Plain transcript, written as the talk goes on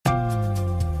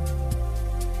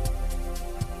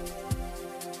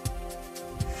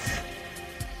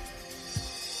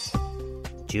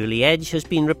Julie Edge has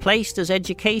been replaced as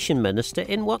Education Minister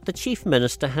in what the Chief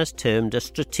Minister has termed a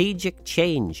strategic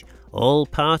change. All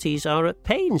parties are at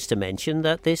pains to mention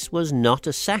that this was not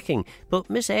a sacking, but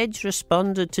Miss Edge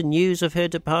responded to news of her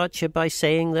departure by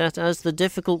saying that as the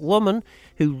difficult woman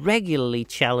who regularly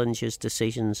challenges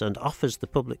decisions and offers the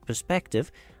public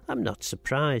perspective, I'm not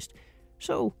surprised.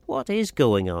 So what is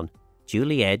going on?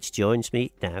 Julie Edge joins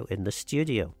me now in the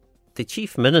studio. The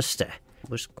Chief Minister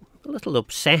was a little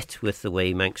upset with the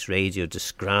way Manx Radio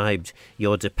described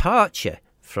your departure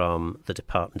from the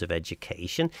Department of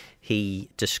Education. He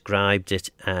described it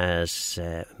as,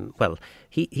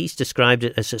 he's described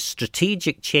it as a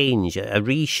strategic change, a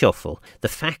reshuffle. The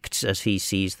facts, as he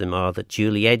sees them, are that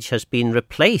Julie Edge has been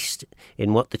replaced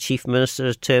in what the Chief Minister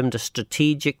has termed a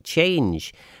strategic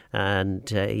change. And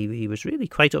he was really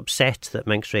quite upset that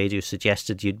Manx Radio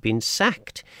suggested you'd been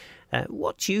sacked.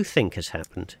 What do you think has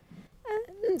happened?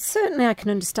 Certainly I can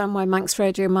understand why Manx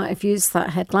Radio might have used that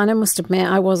headline. I must admit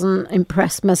I wasn't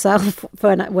impressed myself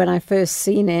when I first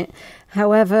seen it.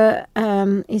 However,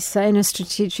 he's saying a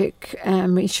strategic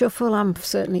reshuffle. I'm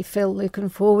certainly, Phil, looking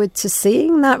forward to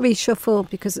seeing that reshuffle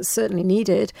because it's certainly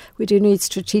needed. We do need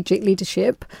strategic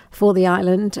leadership for the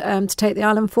island to take the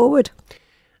island forward.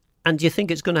 And do you think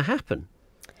it's going to happen?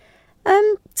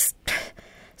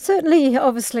 Certainly,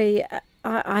 obviously,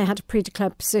 I had a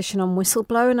pre-declared position on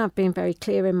whistleblowing. I've been very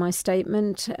clear in my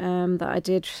statement that I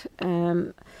did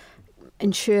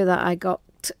ensure that I got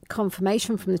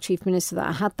confirmation from the Chief Minister that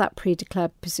I had that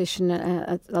pre-declared position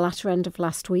at the latter end of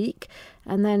last week.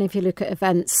 And then if you look at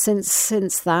events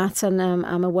since that, and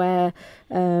I'm aware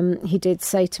he did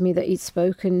say to me that he'd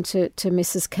spoken to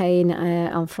Mrs. Kane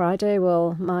on Friday.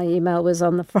 Well, my email was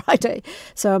on the Friday,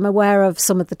 so I'm aware of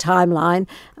some of the timeline.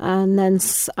 And then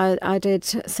I did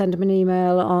send him an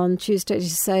email on Tuesday to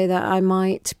say that I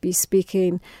might be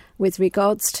speaking with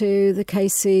regards to the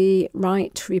Casey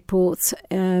Wright report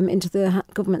into the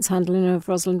government's handling of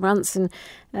Rosalind Ranson.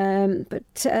 But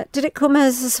did it come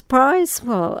as a surprise?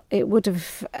 Well, it would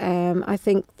have. I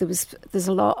think there's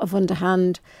a lot of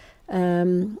underhand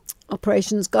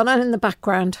operations gone on in the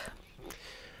background.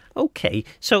 Okay,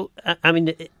 so I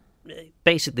mean,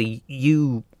 basically,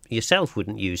 you yourself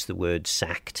wouldn't use the word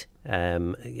sacked.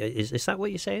 Is that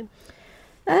what you're saying?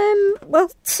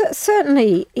 Well,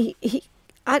 certainly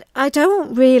I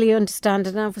don't really understand,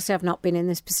 and obviously I've not been in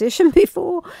this position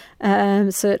before.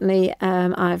 Certainly,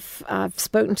 I've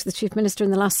spoken to the Chief Minister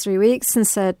in the last 3 weeks and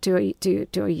said, "Do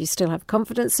you still have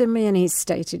confidence in me?" And he's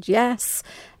stated yes.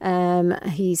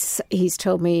 He's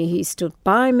told me he stood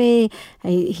by me.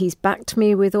 He's backed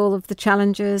me with all of the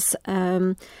challenges.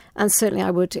 And certainly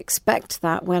I would expect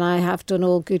that when I have done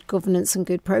all good governance and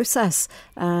good process,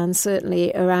 and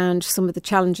certainly around some of the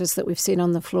challenges that we've seen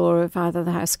on the floor of either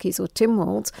the House Keys or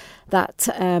Tynwald that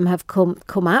have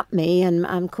come at me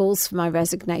and calls for my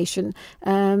resignation.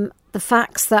 The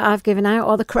facts that I've given out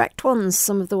are the correct ones.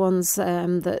 Some of the ones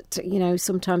that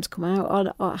sometimes come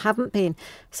out or haven't been.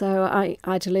 So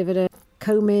I delivered a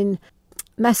Comyn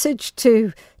message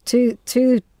to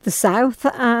the South,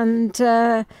 and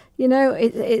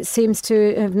it seems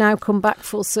to have now come back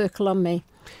full circle on me.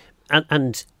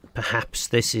 And perhaps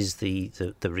this is the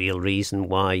real reason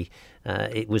why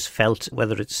it was felt,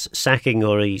 whether it's sacking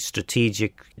or a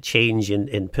strategic change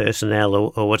in personnel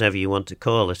or whatever you want to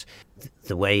call it,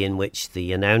 the way in which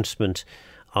the announcement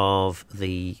of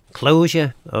the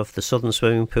closure of the southern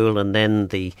swimming pool and then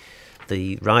the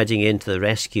riding into the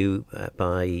rescue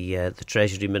by the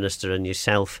Treasury Minister and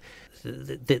yourself,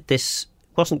 this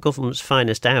wasn't government's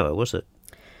finest hour, was it?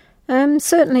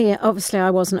 Certainly, obviously, I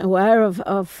wasn't aware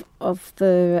of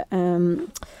the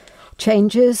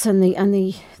changes and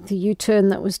the U-turn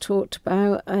that was talked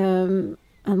about and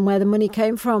where the money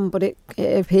came from, but it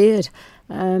appeared.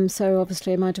 So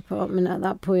obviously, my department at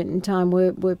that point in time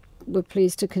were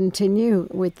pleased to continue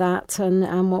with that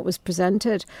and what was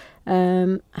presented.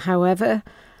 However,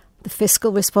 the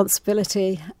fiscal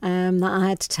responsibility that I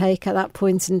had to take at that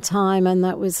point in time, and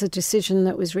that was a decision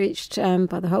that was reached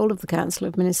by the whole of the Council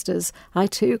of Ministers, I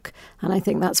took. And I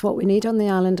think that's what we need on the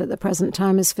island at the present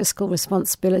time is fiscal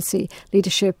responsibility,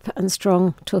 leadership and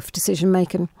strong, tough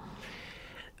decision-making.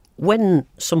 When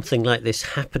something like this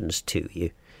happens to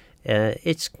you, I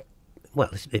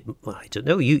don't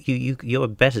know. You're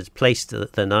better placed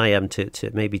than I am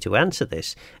to answer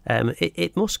this.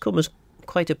 It must come as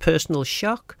quite a personal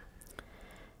shock.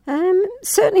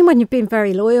 Certainly when you've been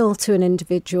very loyal to an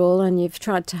individual and you've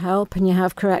tried to help and you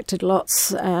have corrected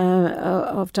lots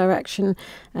of direction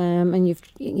and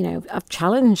I've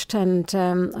challenged and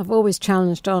I've always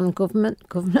challenged on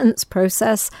governance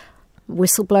process.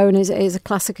 Whistleblowing is a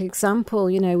classic example.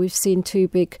 We've seen two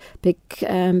big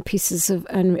pieces of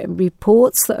and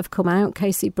reports that have come out,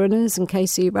 Casey Brunner's and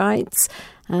Casey Wright's,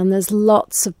 and there's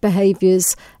lots of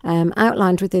behaviours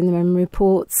outlined within them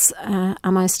reports.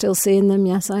 Am I still seeing them?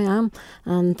 Yes, I am,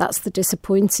 and that's the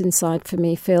disappointing side for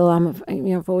me, Phil.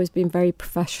 I've always been very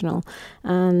professional,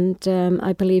 and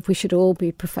I believe we should all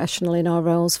be professional in our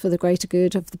roles for the greater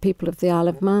good of the people of the Isle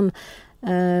of Man.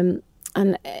 And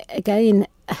again,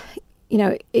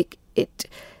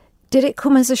 did it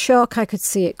come as a shock? I could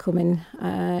see it coming.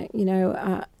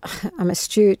 I'm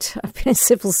astute. I've been a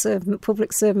civil servant,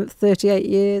 public servant for 38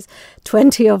 years,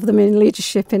 20 of them in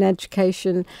leadership in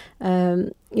education.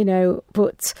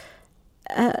 But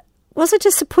was I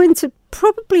disappointed?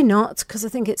 Probably not, because I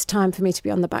think it's time for me to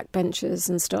be on the backbenches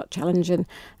and start challenging.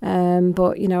 But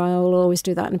I will always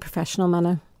do that in a professional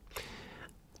manner.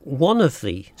 One of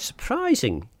the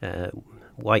surprising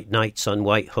white knights on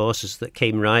white horses that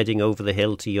came riding over the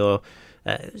hill to your,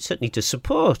 certainly to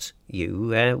support you,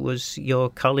 was your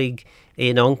colleague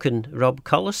in Onken, Rob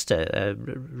Collister.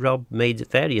 Rob made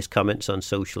various comments on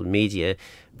social media,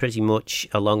 pretty much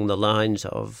along the lines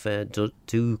of,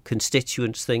 do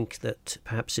constituents think that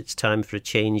perhaps it's time for a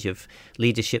change of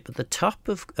leadership at the top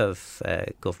of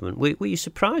government? Were you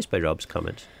surprised by Rob's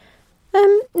comment?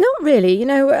 Not really.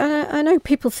 I know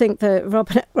people think that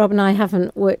Rob and I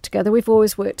haven't worked together. We've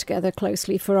always worked together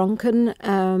closely for Onken.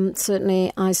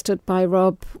 Certainly, I stood by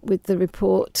Rob with the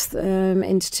report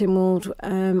into Tynwald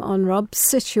on Rob's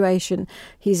situation.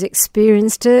 He's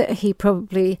experienced it. He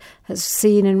probably has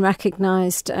seen and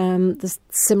recognised the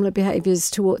similar behaviours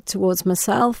towards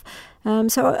myself.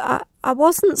 So I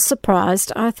wasn't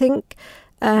surprised. I think...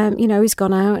 he's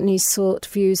gone out and he's sought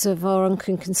views of our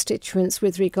Onken constituents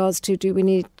with regards to, do we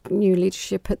need new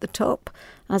leadership at the top?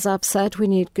 As I've said, we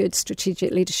need good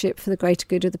strategic leadership for the greater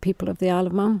good of the people of the Isle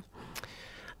of Man.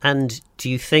 And do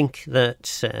you think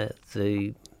that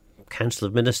the Council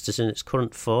of Ministers in its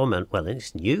current form, and in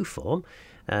its new form,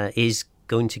 is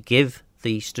going to give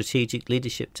the strategic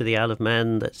leadership to the Isle of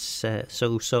Man that's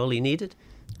so sorely needed?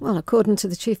 Well, according to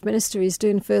the Chief Minister, he's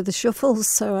doing further shuffles,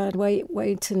 so I'd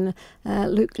wait and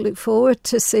look forward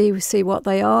to see what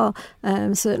they are.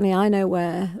 Certainly, I know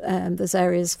where there's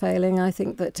areas failing. I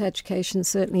think that education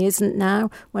certainly isn't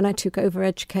now. When I took over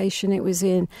education, it was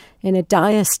in a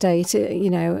dire state,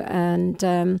 and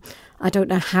I don't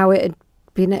know how it had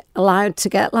been allowed to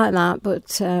get like that, but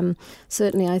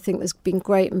certainly I think there's been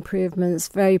great improvements,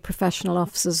 very professional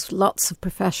officers, lots of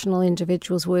professional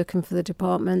individuals working for the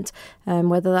department,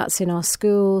 whether that's in our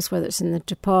schools, whether it's in the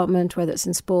department, whether it's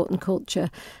in sport and culture,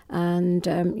 and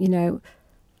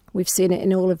we've seen it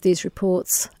in all of these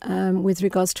reports. With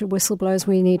regards to whistleblowers,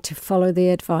 we need to follow the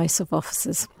advice of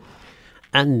officers.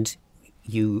 And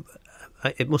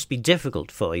it must be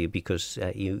difficult for you because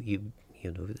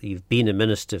you've been a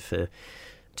minister for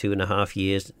 2.5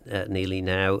 years nearly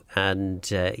now,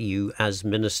 and you, as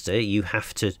minister, you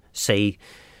have to say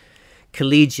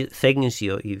collegiate things.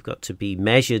 You've got to be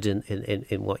measured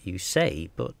in what you say,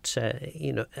 but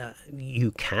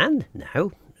you can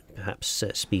now perhaps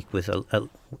speak with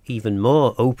even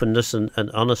more openness and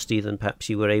honesty than perhaps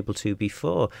you were able to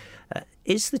before.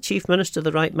 Is the Chief Minister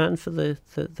the right man for the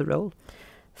role?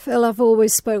 Phil, I've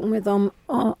always spoken with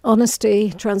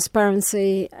honesty,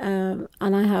 transparency, and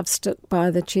I have stuck by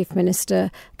the Chief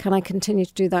Minister. Can I continue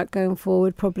to do that going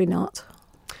forward? Probably not.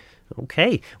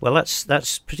 OK, well,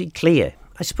 that's pretty clear.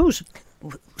 I suppose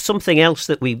something else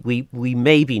that we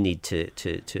maybe need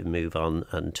to move on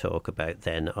and talk about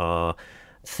then are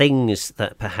things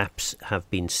that perhaps have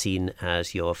been seen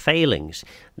as your failings.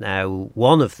 Now,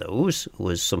 one of those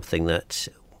was something that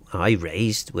I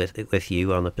raised with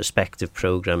you on a Perspective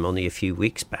programme only a few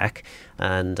weeks back,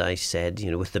 and I said,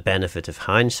 with the benefit of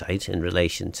hindsight in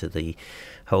relation to the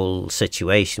whole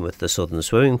situation with the Southern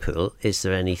swimming pool, is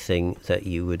there anything that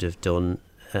you would have done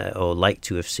or like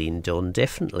to have seen done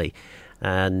differently?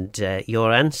 And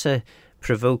your answer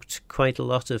provoked quite a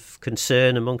lot of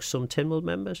concern amongst some Tynwald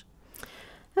members.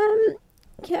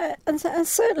 Yeah, and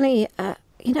certainly...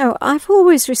 I've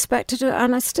always respected it,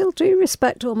 and I still do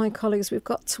respect all my colleagues. We've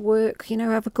got to work,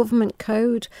 have a government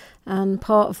code, and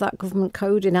part of that government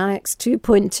code in Annex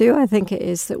 2.2, I think it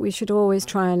is, that we should always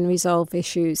try and resolve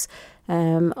issues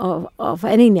of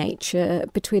any nature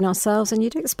between ourselves, and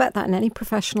you'd expect that in any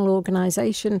professional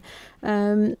organisation.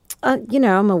 I'm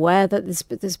aware that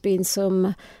there's been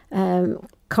some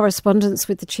correspondence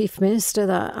with the Chief Minister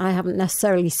that I haven't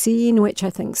necessarily seen, which I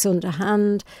think is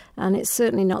underhand, and it's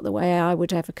certainly not the way I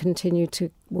would ever continue to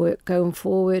work going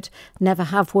forward. Never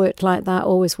have worked like that,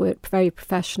 always worked very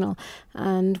professional.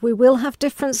 And we will have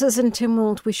differences in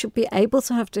Tynwald. We should be able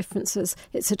to have differences.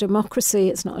 It's a democracy,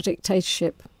 it's not a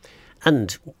dictatorship.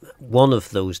 And one of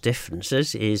those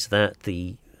differences is that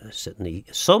certainly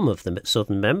some of the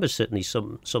Southern members, certainly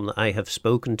some that I have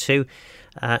spoken to,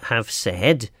 have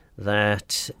said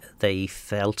that they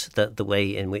felt that the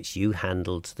way in which you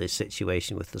handled the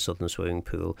situation with the Southern Swimming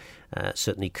Pool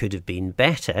certainly could have been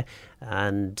better,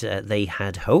 and they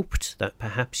had hoped that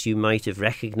perhaps you might have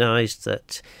recognised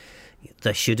that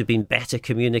there should have been better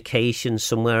communication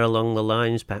somewhere along the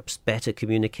lines, perhaps better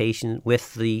communication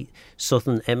with the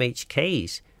Southern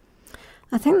MHKs.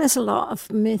 I think there's a lot of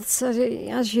myths.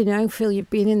 As you know, Phil, you've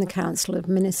been in the Council of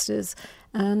Ministers,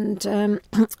 and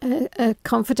a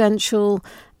confidential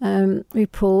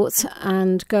report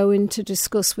and going to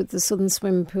discuss with the Southern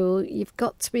Swimming Pool, you've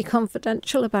got to be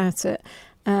confidential about it.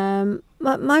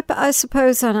 I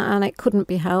suppose, and it couldn't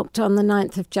be helped, on the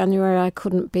 9th of January I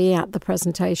couldn't be at the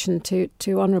presentation to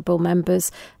honourable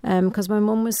members because my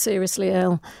mum was seriously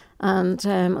ill, and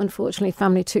unfortunately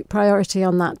family took priority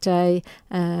on that day,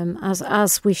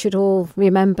 as we should all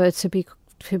remember. To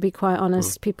be quite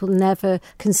honest, people never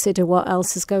consider what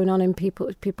else is going on in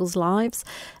people's lives,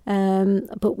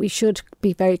 but we should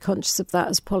be very conscious of that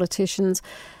as politicians.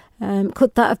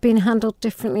 Could that have been handled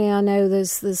differently? I know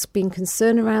there's been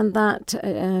concern around that.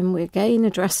 We again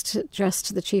addressed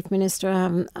to the Chief Minister.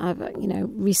 I've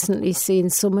recently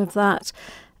seen some of that.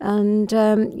 And,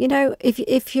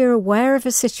 if you're aware of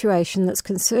a situation that's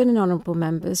concerning honourable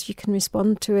members, you can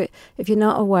respond to it. If you're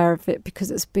not aware of it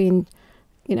because it's been,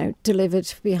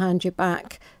 delivered behind your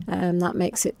back, that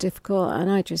makes it difficult.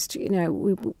 And I just,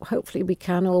 hopefully we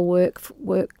can all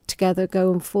work together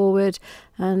going forward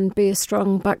and be a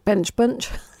strong backbench bunch.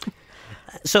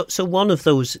 So one of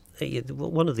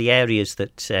the areas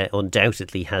that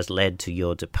undoubtedly has led to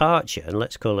your departure, and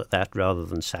let's call it that rather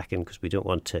than sacking, because we don't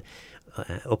want to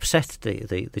upset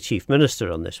the Chief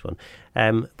Minister on this one,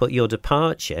 but your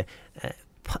departure,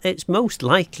 it's most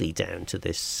likely down to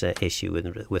this issue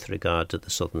with regard to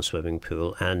the Southern Swimming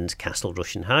Pool and Castle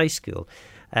Rushen High School.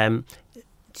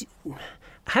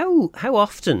 How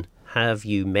often have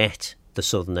you met the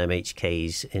Southern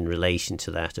MHKs in relation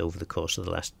to that over the course of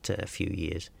the last few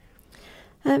years?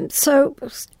 So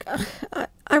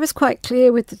I was quite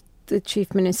clear with the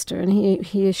Chief Minister, and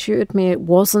he assured me it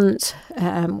wasn't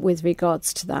with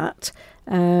regards to that.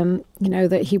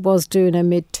 That he was doing a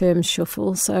mid-term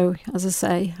shuffle. So, as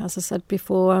I said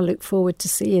before, I look forward to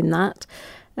seeing that.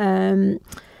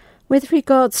 With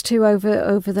regards to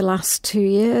over the last 2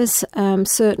 years,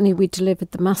 certainly we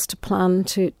delivered the master plan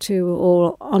to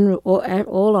all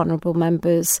honourable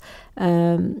members,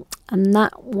 and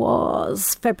that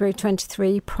was February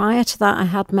 23. Prior to that, I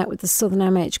had met with the Southern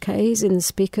MHKs in the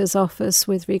Speaker's office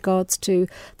with regards to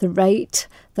the rate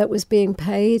that was being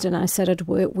paid, and I said I'd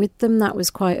work with them. That was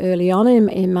quite early on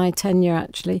in my tenure,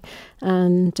 actually,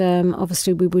 and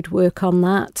obviously we would work on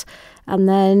that. And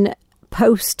then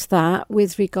post that,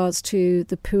 with regards to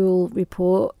the pool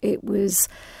report, it was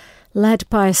led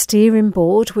by a steering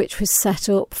board which was set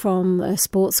up from a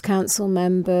Sports Council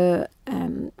member,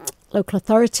 local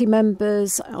authority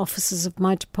members, officers of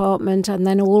my department, and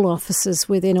then all officers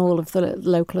within all of the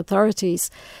local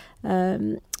authorities.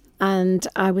 And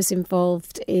I was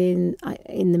involved in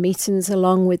the meetings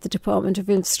along with the Department of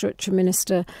Infrastructure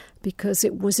Minister, because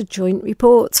it was a joint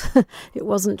report. It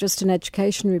wasn't just an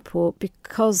education report,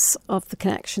 because of the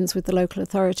connections with the local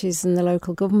authorities and the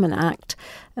Local Government Act.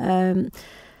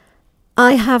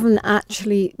 I haven't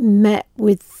actually met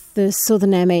with the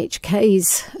Southern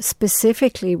MHKs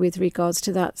specifically with regards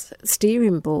to that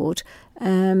steering board.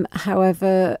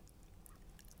 However,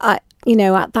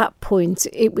 at that point,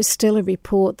 it was still a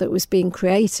report that was being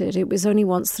created. It was only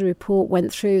once the report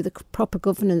went through the proper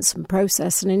governance and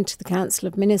process and into the Council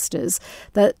of Ministers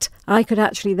that I could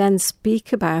actually then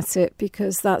speak about it,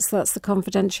 because that's the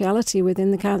confidentiality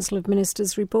within the Council of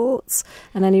Ministers reports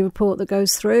and any report that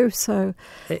goes through. So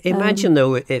imagine,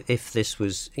 though, if this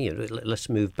was, let's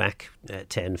move back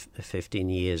 10, 15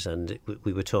 years, and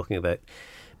we were talking about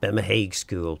Bemahage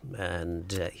School,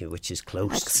 and which is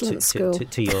close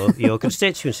to your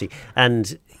constituency.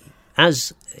 And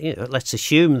as let's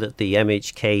assume that the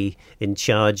MHK in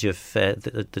charge of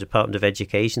the Department of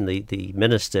Education, the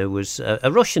minister, was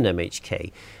a Russian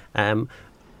MHK.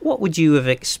 What would you have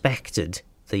expected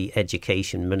the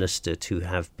education minister to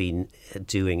have been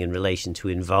doing in relation to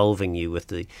involving you with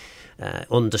the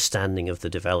understanding of the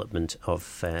development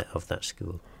of that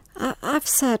school? I've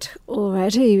said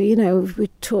already, we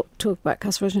talk about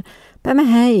Castle Rock. Bema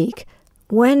Hague,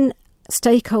 when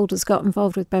stakeholders got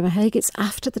involved with Bema Hague, it's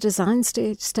after the design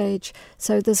stage.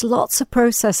 So there's lots of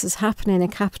processes happening in a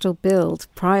capital build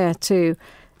prior to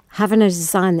having a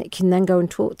design that you can then go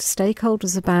and talk to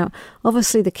stakeholders about.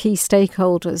 Obviously, the key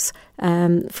stakeholders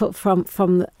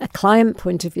from a client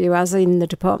point of view, as in the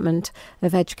Department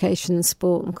of Education,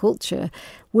 Sport and Culture,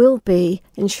 will be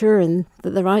ensuring that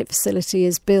the right facility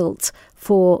is built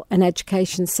for an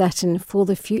education setting for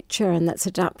the future, and that's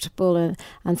adaptable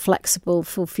and flexible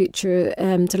for future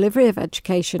delivery of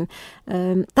education.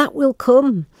 That will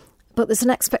come, but there's an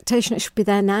expectation it should be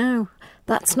there now.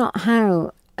 That's not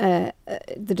how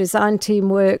the design team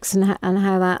works and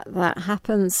how that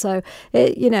happens. So,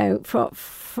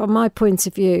 from my point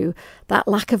of view, that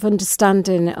lack of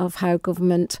understanding of how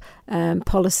government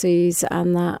policies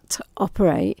and that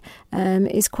operate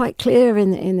is quite clear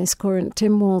in this current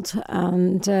Tynwald.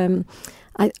 And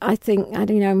I think,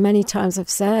 many times I've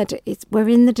said, we're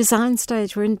in the design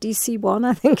stage. We're in DC1,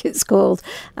 I think it's called.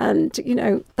 And,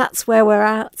 that's where we're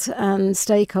at. And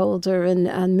stakeholder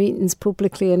and meetings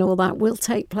publicly and all that will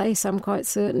take place, I'm quite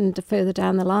certain, further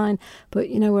down the line. But,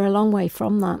 we're a long way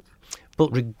from that.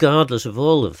 But regardless of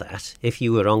all of that, if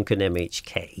you were Onken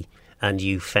MHK and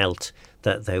you felt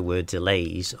that there were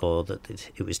delays or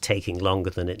that it was taking longer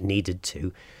than it needed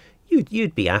to,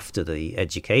 you'd be after the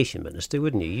education minister,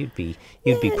 wouldn't you? You'd be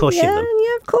pushing them.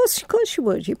 Yeah, of course you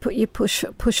would. You push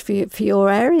for your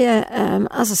area.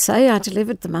 As I say, I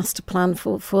delivered the master plan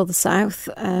for the South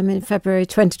in February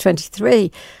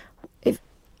 2023.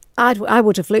 I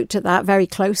would have looked at that very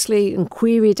closely and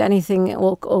queried anything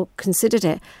or considered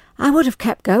it. I would have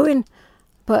kept going.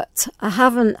 But I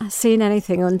haven't seen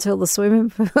anything until the swimming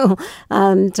pool.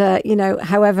 And,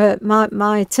 however,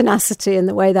 my tenacity and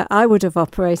the way that I would have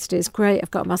operated is great. I've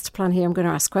got a master plan here. I'm going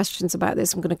to ask questions about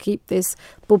this. I'm going to keep this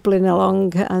bubbling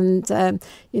along. And,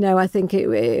 I think it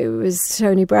was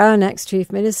Tony Brown,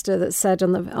 ex-Chief Minister, that said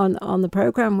on the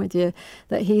programme with you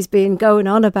that he's been going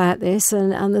on about this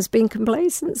and there's been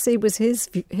complacency, was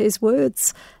his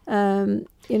words,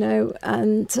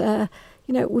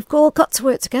 we've all got to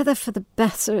work together for the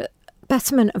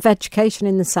betterment of education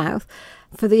in the South,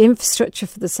 for the infrastructure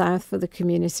for the South, for the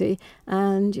community.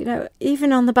 And,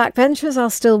 even on the backbenchers, I'll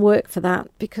still work for that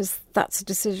because that's a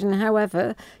decision.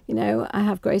 However, I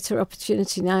have greater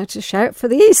opportunity now to shout for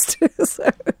the East.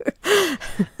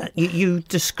 You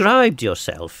described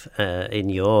yourself in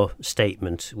your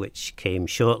statement, which came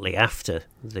shortly after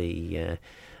the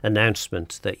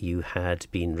announcement that you had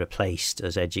been replaced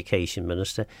as Education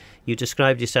Minister. You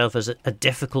described yourself as a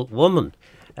difficult woman.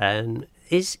 And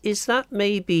is that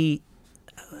maybe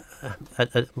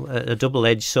a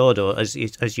double-edged sword, or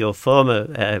as your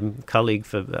former colleague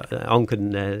for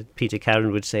Onken, Peter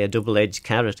Carron, would say, a double-edged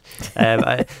carrot?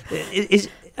 Is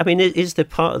the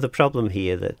part of the problem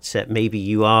here that maybe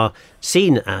you are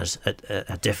seen as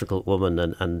a difficult woman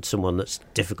and someone that's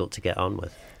difficult to get on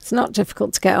with? It's not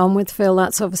difficult to get on with, Phil.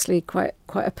 That's obviously quite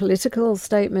a political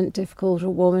statement. Difficult, a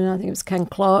woman. I think it was Ken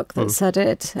Clarke that said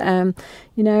it.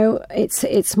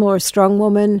 It's more a strong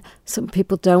woman. Some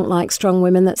people don't like strong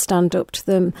women that stand up to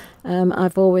them.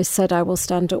 I've always said I will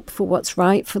stand up for what's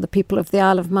right for the people of the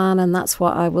Isle of Man, and that's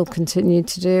what I will continue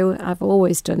to do. I've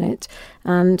always done it,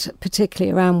 and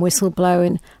particularly around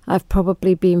whistleblowing, I've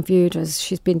probably been viewed as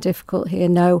she's been difficult here.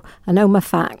 No, I know my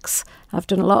facts. I've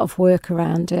done a lot of work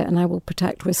around it, and I will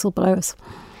protect whistleblowers.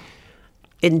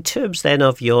 In terms then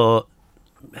of your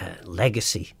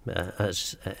legacy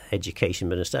as Education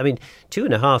Minister,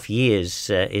 2.5 years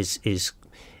is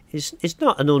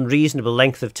not an unreasonable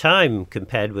length of time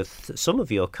compared with some of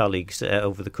your colleagues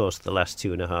over the course of the last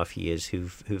 2.5 years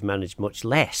who've managed much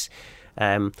less.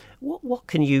 What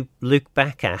can you look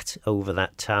back at over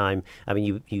that time?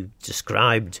 You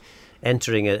described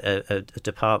entering a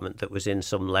department that was in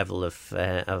some level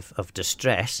of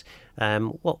distress.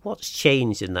 What's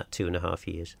changed in that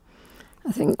 2.5 years?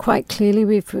 I think quite clearly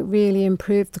we've really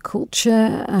improved the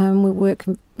culture. We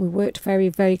worked very,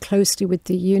 very closely with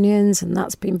the unions, and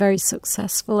that's been very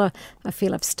successful. I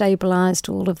feel I've stabilised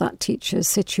all of that teacher's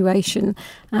situation,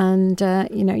 and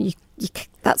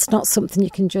that's not something you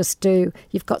can just do.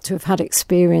 You've got to have had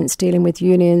experience dealing with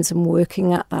unions and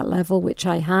working at that level, which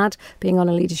I had, being on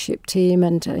a leadership team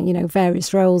and,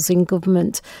 various roles in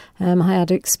government. I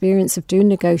had experience of doing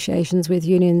negotiations with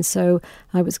unions, so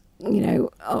I was,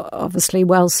 obviously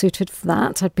well suited for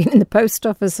that. I'd been in the post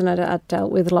office and I'd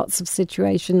dealt with lots of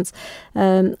situations.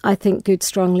 I think good,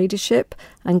 strong leadership.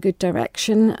 and good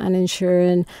direction, and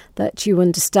ensuring that you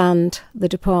understand the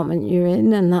department you're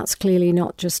in. And that's clearly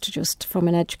not just from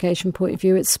an education point of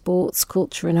view. It's sports,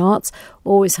 culture and arts.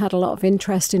 Always had a lot of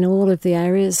interest in all of the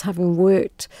areas, having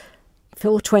worked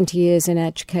for 20 years in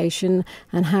education,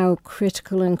 and how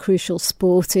critical and crucial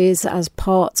sport is as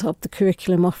part of the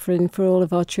curriculum offering for all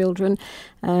of our children.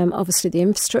 Obviously the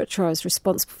infrastructure, I was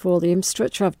responsible for all the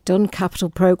infrastructure. I've done capital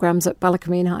programmes at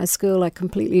Ballacomene High School. I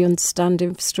completely understand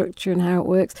infrastructure and how it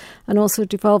works, and also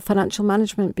devolved financial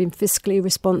management. Being fiscally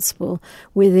responsible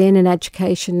within an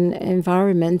education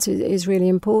environment is really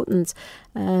important.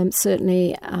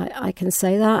 Certainly I can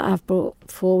say that. I've brought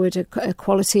forward a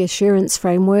quality assurance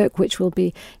framework which will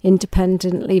be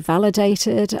independently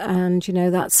validated, and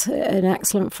that's an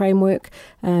excellent framework.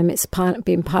 It's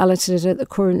being piloted at the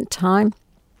current time.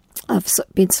 I've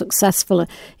been successful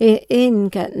in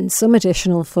getting some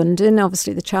additional funding.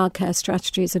 Obviously, the childcare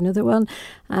strategy is another one.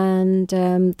 And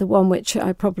the one which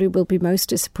I probably will be most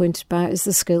disappointed about is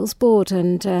the skills board.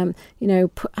 And,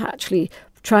 actually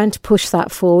trying to push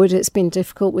that forward. It's been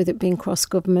difficult with it being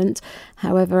cross-government.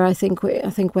 However, I think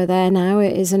we're there now.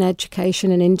 It is an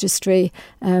education and industry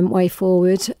way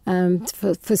forward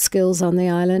for skills on the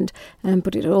island.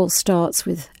 But it all starts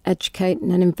with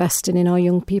educating and investing in our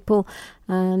young people.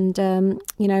 And,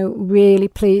 really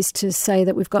pleased to say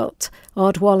that we've got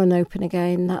Ardwallen open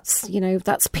again. That's been a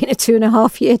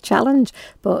 2.5-year challenge,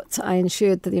 but I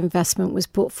ensured that the investment was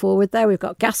put forward there. We've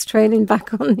got gas training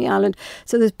back on the island.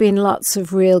 So there's been lots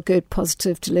of real good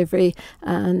positive delivery.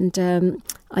 And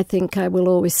I think I will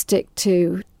always stick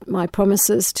to my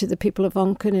promises to the people of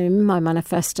Onchan. My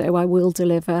manifesto, I will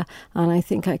deliver, and I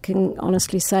think I can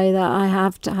honestly say that I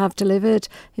have delivered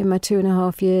in my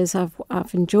 2.5 years.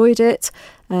 I've enjoyed it.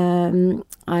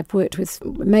 I've worked with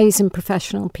amazing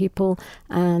professional people,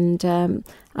 and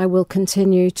I will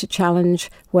continue to challenge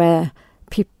where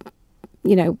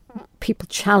people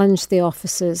challenge the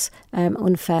officers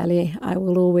unfairly. I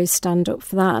will always stand up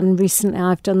for that, and recently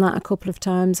I've done that a couple of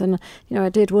times, and I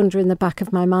did wonder in the back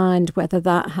of my mind whether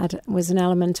that was an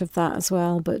element of that as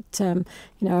well. But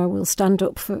I will stand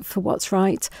up for what's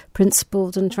right,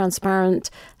 principled and transparent,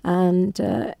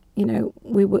 and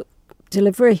we will.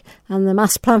 Delivery, and the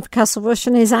master plan for Castle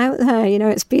Rushen is out there.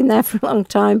 It's been there for a long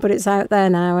time, but it's out there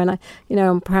now, and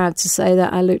I'm proud to say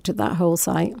that I looked at that whole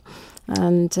site,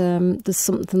 and there's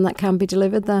something that can be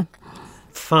delivered there.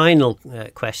 Final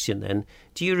question then.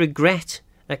 Do you regret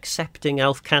accepting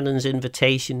Alf Cannon's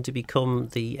invitation to become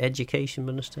the Education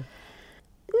Minister?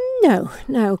 No,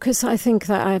 because I think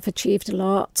that I've achieved a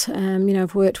lot.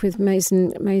 I've worked with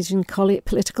amazing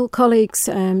political colleagues.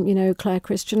 Claire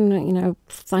Christian,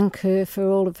 thank her for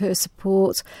all of her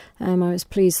support. I was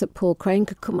pleased that Paul Crane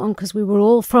could come on because we were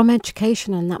all from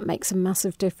education, and that makes a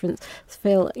massive difference.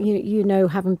 Phil,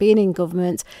 having been in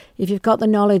government, if you've got the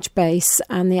knowledge base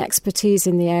and the expertise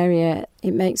in the area,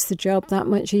 it makes the job that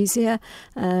much easier.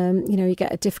 You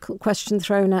get a difficult question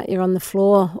thrown at you on the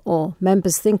floor, or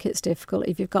members think it's difficult.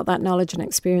 If you've got that knowledge and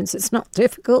experience, it's not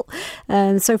difficult.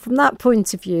 So from that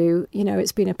point of view,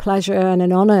 it's been a pleasure and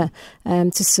an honour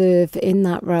to serve in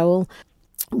that role.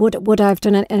 Would I have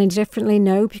done it any differently?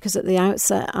 No, because at the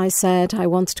outset I said I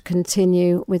wanted to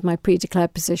continue with my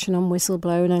pre-declared position on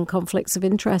whistleblowing and conflicts of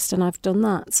interest, and I've done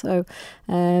that. So,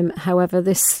 however,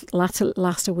 this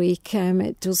latter week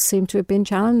it does seem to have been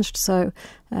challenged. So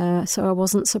I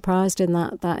wasn't surprised in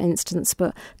that instance.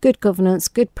 But good governance,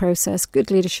 good process, good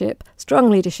leadership, strong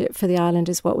leadership for the island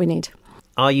is what we need.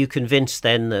 Are you convinced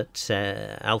then that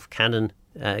Alf Cannon,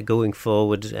 going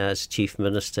forward as Chief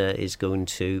Minister, is going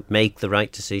to make the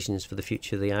right decisions for the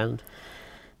future of the island?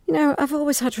 I've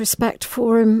always had respect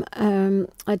for him.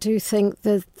 I do think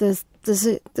that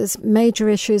there's major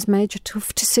issues, major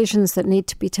tough decisions that need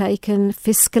to be taken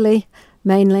fiscally,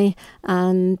 mainly,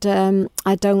 and the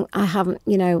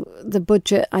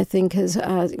budget, I think, has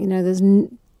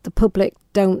the public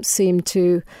don't seem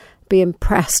to be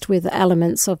impressed with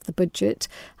elements of the budget.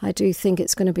 I do think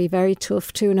it's going to be very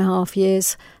tough 2.5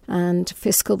 years, and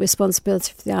fiscal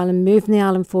responsibility for the island, moving the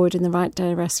island forward in the right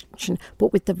direction,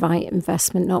 but with the right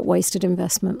investment, not wasted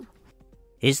investment.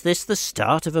 Is this the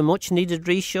start of a much-needed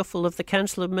reshuffle of the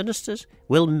Council of Ministers?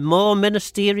 Will more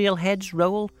ministerial heads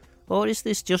roll? Or is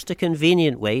this just a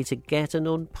convenient way to get an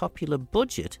unpopular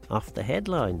budget off the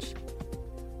headlines?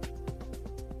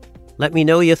 Let me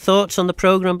know your thoughts on the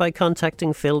programme by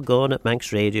contacting Phil Gorn at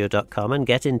manxradio.com, and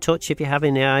get in touch if you have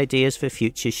any ideas for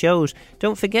future shows.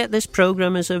 Don't forget this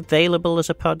programme is available as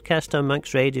a podcast on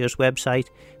Manx Radio's website.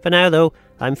 For now though,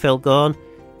 I'm Phil Gorn.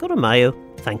 Go to Mayo.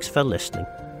 Thanks for listening.